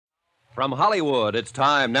From Hollywood, it's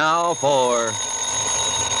time now for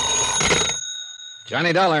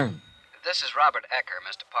Johnny Dollar. This is Robert Ecker,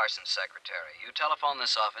 Mr. Parsons' secretary. You telephone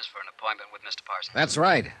this office for an appointment with Mr. Parsons. That's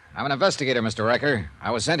right. I'm an investigator, Mr. Ecker.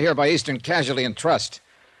 I was sent here by Eastern Casualty and Trust.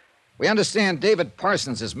 We understand David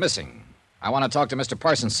Parsons is missing. I want to talk to Mr.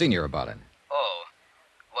 Parsons Sr. about it. Oh.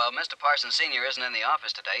 Well, Mr. Parsons Sr. isn't in the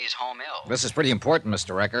office today. He's home ill. This is pretty important,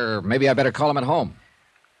 Mr. Ecker. Maybe I better call him at home.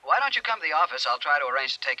 Why don't you come to the office? I'll try to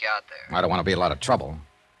arrange to take you out there. I don't want to be a lot of trouble.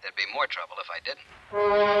 There'd be more trouble if I didn't.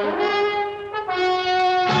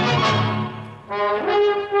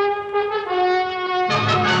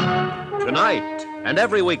 Tonight and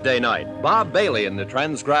every weekday night, Bob Bailey in the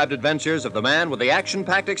transcribed adventures of the man with the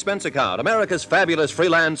action-packed expense account, America's fabulous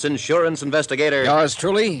freelance insurance investigator. Yours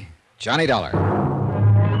truly, Johnny Dollar.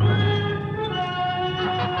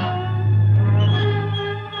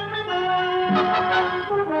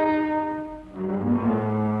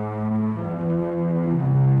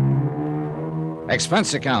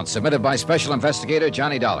 Expense account submitted by Special Investigator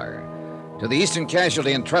Johnny Dollar to the Eastern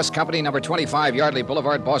Casualty and Trust Company, number 25 Yardley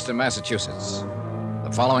Boulevard, Boston, Massachusetts.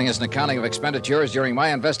 The following is an accounting of expenditures during my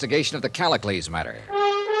investigation of the Callicles matter.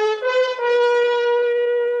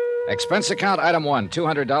 Expense account item 1,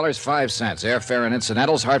 $200, 5 cents, airfare and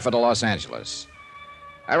incidentals, Hartford to Los Angeles.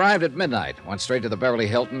 I arrived at midnight, went straight to the Beverly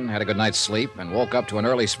Hilton, had a good night's sleep, and woke up to an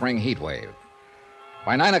early spring heat wave.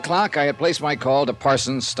 By 9 o'clock, I had placed my call to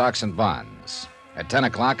Parsons, Stocks and Bonds. At 10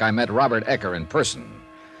 o'clock, I met Robert Ecker in person.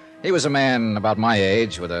 He was a man about my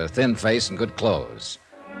age with a thin face and good clothes.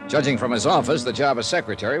 Judging from his office, the job as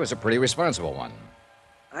secretary was a pretty responsible one.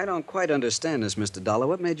 I don't quite understand this, Mr. Dollar.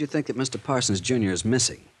 What made you think that Mr. Parsons Jr. is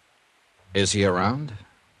missing? Is he around?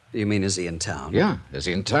 You mean, is he in town? Yeah, is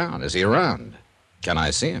he in town? Is he around? Can I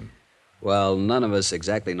see him? Well, none of us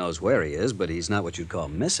exactly knows where he is, but he's not what you'd call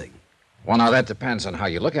missing. Well, now, that depends on how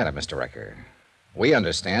you look at it, Mr. Ecker. We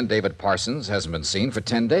understand David Parsons hasn't been seen for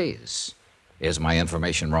 10 days. Is my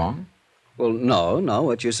information wrong? Well, no,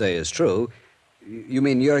 what you say is true. You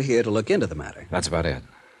mean you're here to look into the matter? That's about it.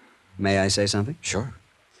 May I say something? Sure.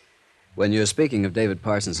 When you're speaking of David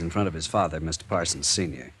Parsons in front of his father, Mr. Parsons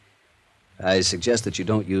Sr., I suggest that you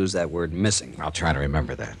don't use that word missing. I'll try to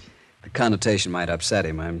remember that. The connotation might upset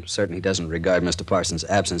him. I'm certain he doesn't regard Mr. Parsons'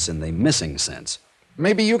 absence in the missing sense.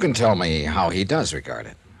 Maybe you can tell me how he does regard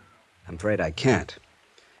it. I'm afraid I can't.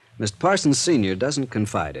 Mr. Parsons Sr. doesn't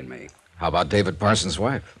confide in me. How about David Parsons'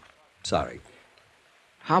 wife? Sorry.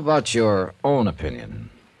 How about your own opinion?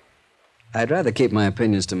 I'd rather keep my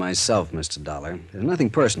opinions to myself, Mr. Dollar. There's nothing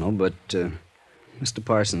personal, but Mr.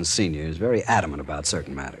 Parsons Sr. is very adamant about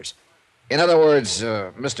certain matters. In other words,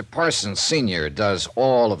 Mr. Parsons Sr. does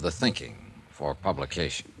all of the thinking for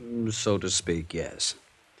publication. So to speak, yes.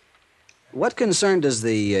 What concern does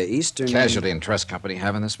the Eastern... Casualty and Trust Company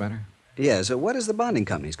have in this matter? Yes, what is the bonding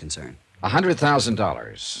company's concern?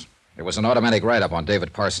 $100,000. It was an automatic write-up on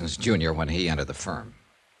David Parsons Jr. when he entered the firm.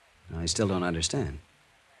 I still don't understand.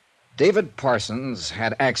 David Parsons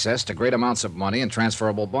had access to great amounts of money and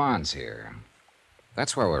transferable bonds here.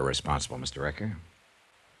 That's where we're responsible, Mr. Ecker.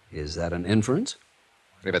 Is that an inference?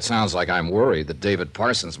 If it sounds like I'm worried that David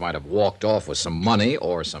Parsons might have walked off with some money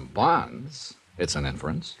or some bonds, it's an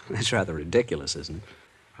inference. That's rather ridiculous, isn't it?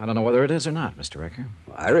 I don't know whether it is or not, Mr. Ecker.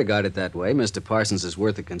 Well, I regard it that way. Mr. Parsons is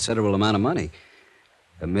worth a considerable amount of money.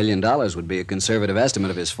 $1 million would be a conservative estimate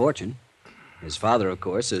of his fortune. His father, of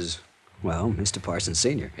course, is, well, Mr. Parsons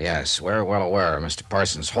Sr. Yes, we're well aware of Mr.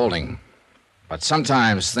 Parsons' holding. But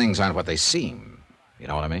sometimes things aren't what they seem. You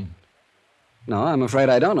know what I mean? No, I'm afraid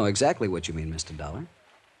I don't know exactly what you mean, Mr. Dollar.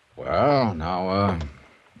 Well, now,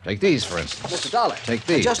 take these, for instance. Mr. Dollar. Take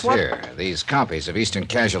these. Just what? Here, these copies of Eastern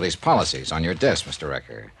Casualty's policies on your desk, Mr.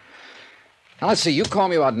 Ecker. Now, let's see. You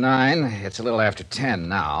called me about 9. It's a little after 10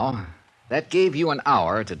 now. That gave you an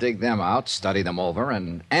hour to dig them out, study them over,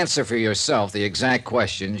 and answer for yourself the exact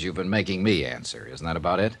questions you've been making me answer. Isn't that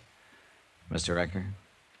about it, Mr. Ecker?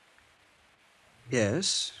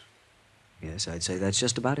 Yes. Yes, I'd say that's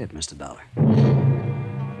just about it, Mr. Dollar.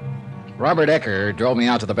 Robert Ecker drove me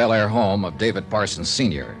out to the Bel Air home of David Parsons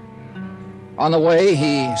Sr. On the way,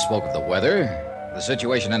 he spoke of the weather, the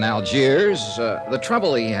situation in Algiers, the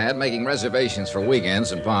trouble he had making reservations for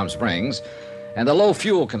weekends in Palm Springs, and the low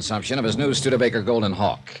fuel consumption of his new Studebaker Golden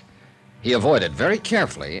Hawk. He avoided very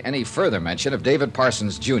carefully any further mention of David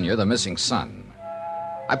Parsons Jr., the missing son.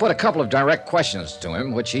 I put a couple of direct questions to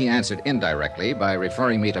him, which he answered indirectly by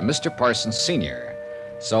referring me to Mr. Parsons Sr.,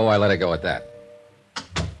 so I let it go at that.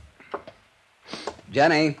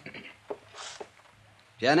 Jenny?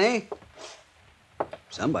 Jenny?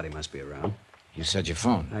 Somebody must be around. You said your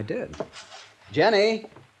phone. I did. Jenny?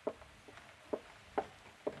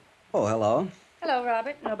 Oh, hello. Hello,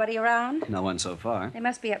 Robert. Nobody around? No one so far. They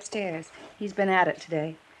must be upstairs. He's been at it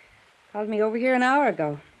today. Called me over here an hour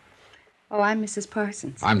ago. Oh, I'm Mrs.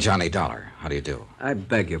 Parsons. I'm Johnny Dollar. How do you do? I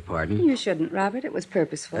beg your pardon. You shouldn't, Robert. It was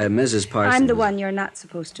purposeful. Mrs. Parsons. I'm the one you're not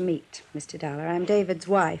supposed to meet, Mr. Dollar. I'm David's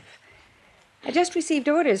wife. I just received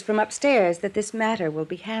orders from upstairs that this matter will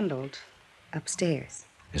be handled upstairs.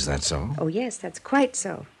 Is that so? Oh, yes, that's quite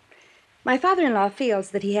so. My father-in-law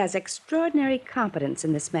feels that he has extraordinary competence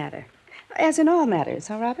in this matter. As in all matters,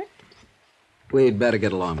 huh, Robert? We'd better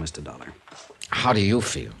get along, Mr. Dollar. How do you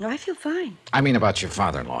feel? No, I feel fine. I mean about your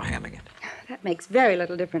father-in-law handling it. That makes very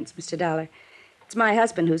little difference, Mr. Dollar. It's my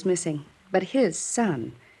husband who's missing, but his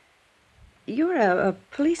son. You're a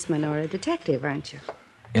policeman or a detective, aren't you?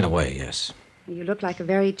 In a way, yes. You look like a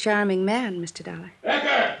very charming man, Mr. Dollar.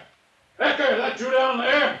 Ecker! Ecker, that you down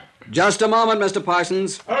there? Just a moment, Mr.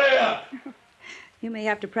 Parsons. Hurry up! You may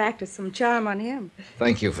have to practice some charm on him.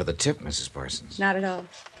 Thank you for the tip, Mrs. Parsons. Not at all.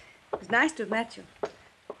 It was nice to have met you.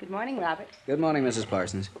 Good morning, Robert. Good morning, Mrs.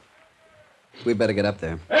 Parsons. We'd better get up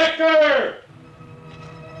there. Ecker!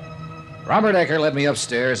 Robert Ecker led me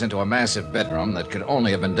upstairs into a massive bedroom that could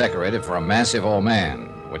only have been decorated for a massive old man,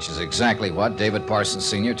 which is exactly what David Parsons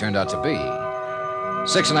Sr. turned out to be.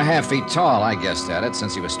 6.5 feet tall, I guessed at it,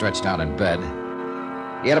 since he was stretched out in bed.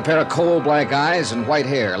 He had a pair of coal black eyes and white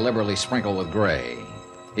hair liberally sprinkled with gray.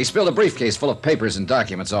 He spilled a briefcase full of papers and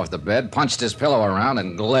documents off the bed, punched his pillow around,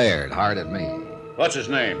 and glared hard at me. What's his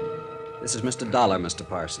name? This is Mr. Dollar, Mr.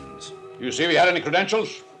 Parsons. You see if he had any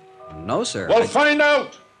credentials? No, sir. Well, find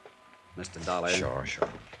out! Mr. Dollar. Sure.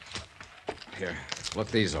 Here,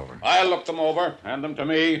 look these over. I'll look them over. Hand them to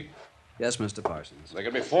me. Yes, Mr. Parsons. They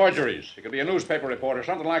could be forgeries. It could be a newspaper report or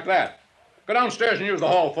something like that. Go downstairs and use the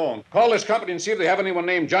hall phone. Call this company and see if they have anyone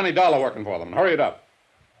named Johnny Dollar working for them. And hurry it up.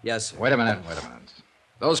 Yes, sir. Wait a minute.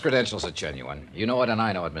 Those credentials are genuine. You know it and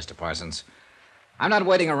I know it, Mr. Parsons. I'm not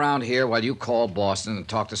waiting around here while you call Boston and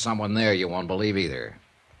talk to someone there you won't believe either.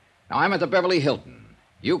 Now, I'm at the Beverly Hilton.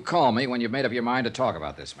 You call me when you've made up your mind to talk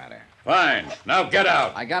about this matter. Fine. Now get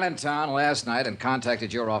out. I got in town last night and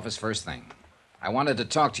contacted your office first thing. I wanted to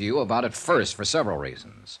talk to you about it first for several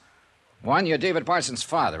reasons. One, you're David Parsons'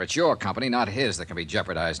 father. It's your company, not his, that can be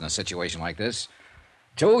jeopardized in a situation like this.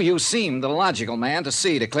 Two, you seem the logical man to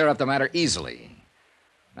see to clear up the matter easily.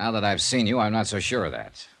 Now that I've seen you, I'm not so sure of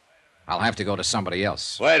that. I'll have to go to somebody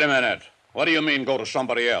else. Wait a minute. What do you mean go to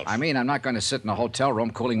somebody else? I mean, I'm not going to sit in a hotel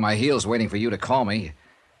room cooling my heels waiting for you to call me.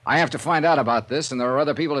 I have to find out about this, and there are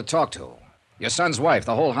other people to talk to. Your son's wife,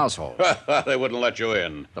 the whole household. They wouldn't let you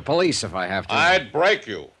in. The police, if I have to. I'd break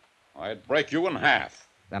you. I'd break you in half.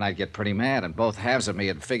 Then I'd get pretty mad, and both halves of me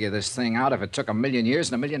would figure this thing out if it took 1,000,000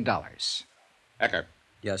 years and $1 million. Ecker,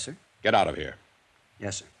 Yes, sir. get out of here.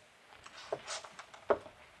 Yes, sir.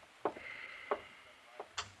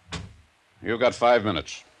 You've got 5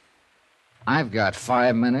 minutes. I've got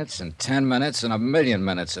 5 minutes and 10 minutes and 1,000,000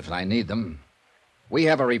 minutes if I need them. We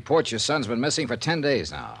have a report your son's been missing for 10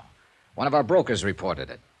 days now. One of our brokers reported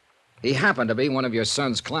it. He happened to be one of your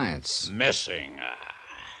son's clients. Missing.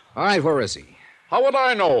 All right, where is he? How would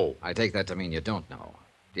I know? I take that to mean you don't know.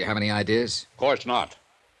 Do you have any ideas? Of course not.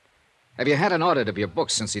 Have you had an audit of your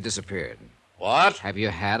books since he disappeared? What? Have you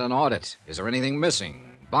had an audit? Is there anything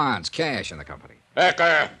missing? Bonds, cash in the company?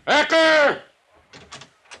 Ecker! Ecker!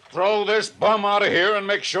 Throw this bum out of here and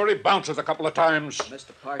make sure he bounces a couple of times.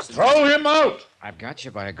 Mr. Parsons. Throw him out! I've got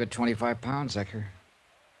you by a good 25 pounds, Ecker.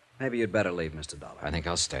 Maybe you'd better leave, Mr. Dollar. I think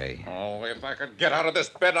I'll stay. Oh, if I could get out of this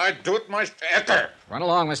bed, I'd do it myself. Ecker! Run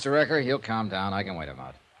along, Mr. Ecker. He'll calm down. I can wait him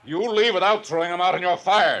out. You leave without throwing him out and you're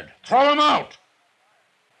fired. Throw him out!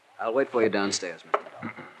 I'll wait for you downstairs, Mr.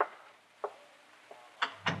 Dollar.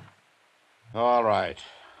 All right.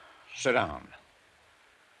 Sit down.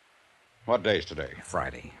 What day's today?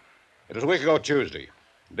 Friday. It was a week ago Tuesday.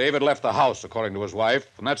 David left the house, according to his wife,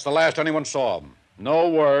 and that's the last anyone saw him. No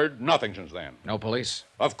word, nothing since then. No police?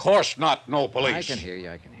 Of course not, no police. I can hear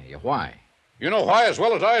you. Why? You know why as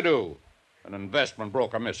well as I do. An investment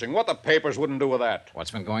broker missing. What the papers wouldn't do with that.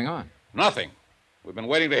 What's been going on? Nothing. We've been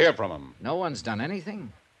waiting to hear from him. No one's done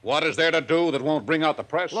anything? What is there to do that won't bring out the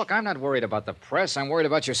press? Look, I'm not worried about the press. I'm worried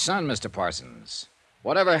about your son, Mr. Parsons.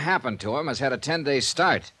 Whatever happened to him has had a 10-day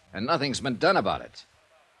start, and nothing's been done about it.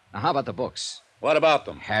 Now, how about the books? What about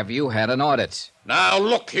them? Have you had an audit? Now,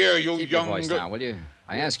 look here, you Keep young... your voice down, will you?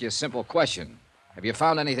 I ask you a simple question. Have you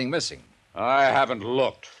found anything missing? I haven't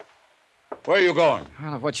looked. Where are you going?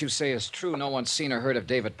 Well, if what you say is true, no one's seen or heard of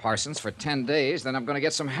David Parsons for 10 days, then I'm going to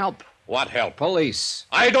get some help. What help? Police.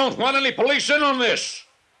 I don't want any police in on this.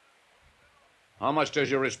 How much does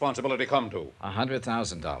your responsibility come to?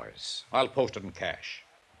 $100,000. I'll post it in cash.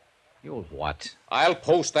 You'll what? I'll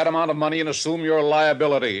post that amount of money and assume your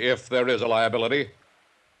liability, if there is a liability.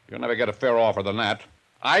 You'll never get a fairer offer than that.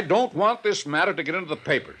 I don't want this matter to get into the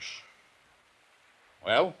papers.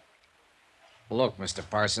 Well? Look, Mr.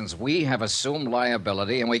 Parsons, we have assumed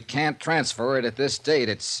liability, and we can't transfer it at this date.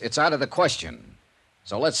 It's out of the question.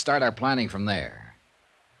 So let's start our planning from there.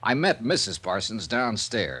 I met Mrs. Parsons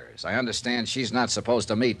downstairs. I understand she's not supposed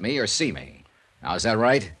to meet me or see me. Now, is that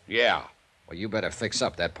right? Yeah. Well, you better fix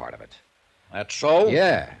up that part of it. That's so?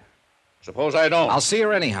 Yeah. Suppose I don't. I'll see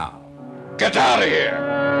her anyhow. Get out of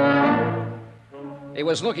here! He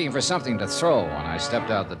was looking for something to throw when I stepped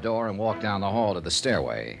out the door and walked down the hall to the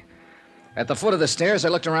stairway. At the foot of the stairs, I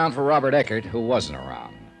looked around for Robert Eckert, who wasn't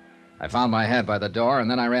around. I found my hat by the door, and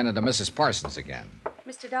then I ran into Mrs. Parsons again.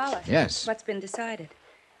 Mr. Dollar. Yes? What's been decided?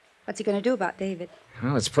 What's he going to do about David?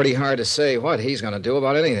 Well, it's pretty hard to say what he's going to do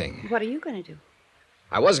about anything. What are you going to do?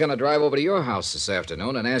 I was going to drive over to your house this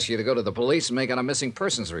afternoon and ask you to go to the police and make out a missing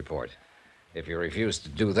persons report. If you refused to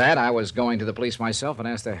do that, I was going to the police myself and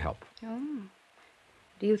ask their help. Oh.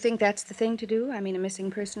 Do you think that's the thing to do? I mean, a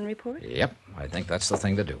missing person report? Yep, I think that's the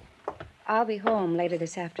thing to do. I'll be home later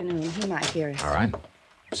this afternoon. He might hear us. All right.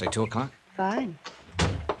 Say 2 o'clock? Fine.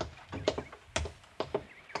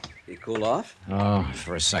 You cool off? Oh,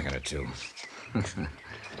 for a second or two.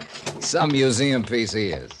 Some museum piece he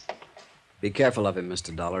is. Be careful of him,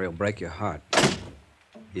 Mr. Dollar. He'll break your heart.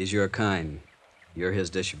 He's your kind. You're his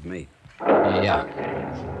dish of meat. Yeah.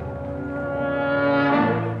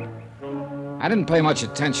 I didn't pay much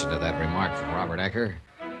attention to that remark from Robert Ecker.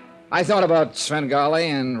 I thought about Svengali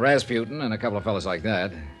and Rasputin and a couple of fellas like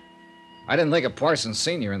that. I didn't think of Parsons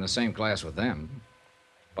Sr. in the same class with them.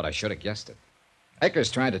 But I should have guessed it.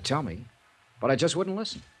 Ecker's trying to tell me, but I just wouldn't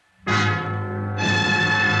listen.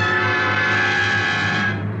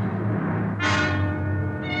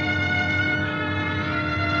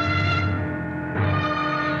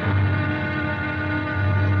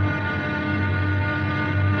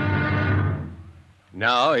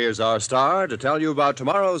 Now, here's our star to tell you about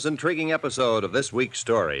tomorrow's intriguing episode of this week's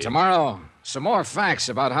story. Tomorrow, some more facts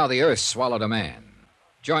about how the Earth swallowed a man.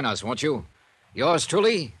 Join us, won't you? Yours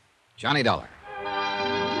truly, Johnny Dollar.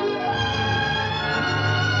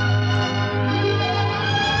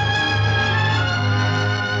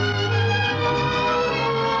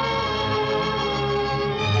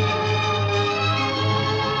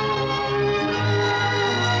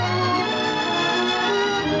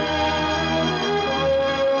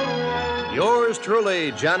 Yours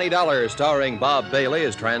truly, Johnny Dollar, starring Bob Bailey,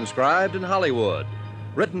 is transcribed in Hollywood.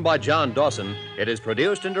 Written by John Dawson, it is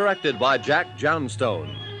produced and directed by Jack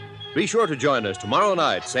Johnstone. Be sure to join us tomorrow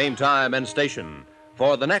night, same time and station,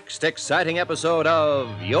 for the next exciting episode of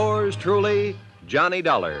Yours truly, Johnny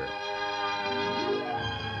Dollar.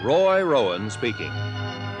 Roy Rowan speaking.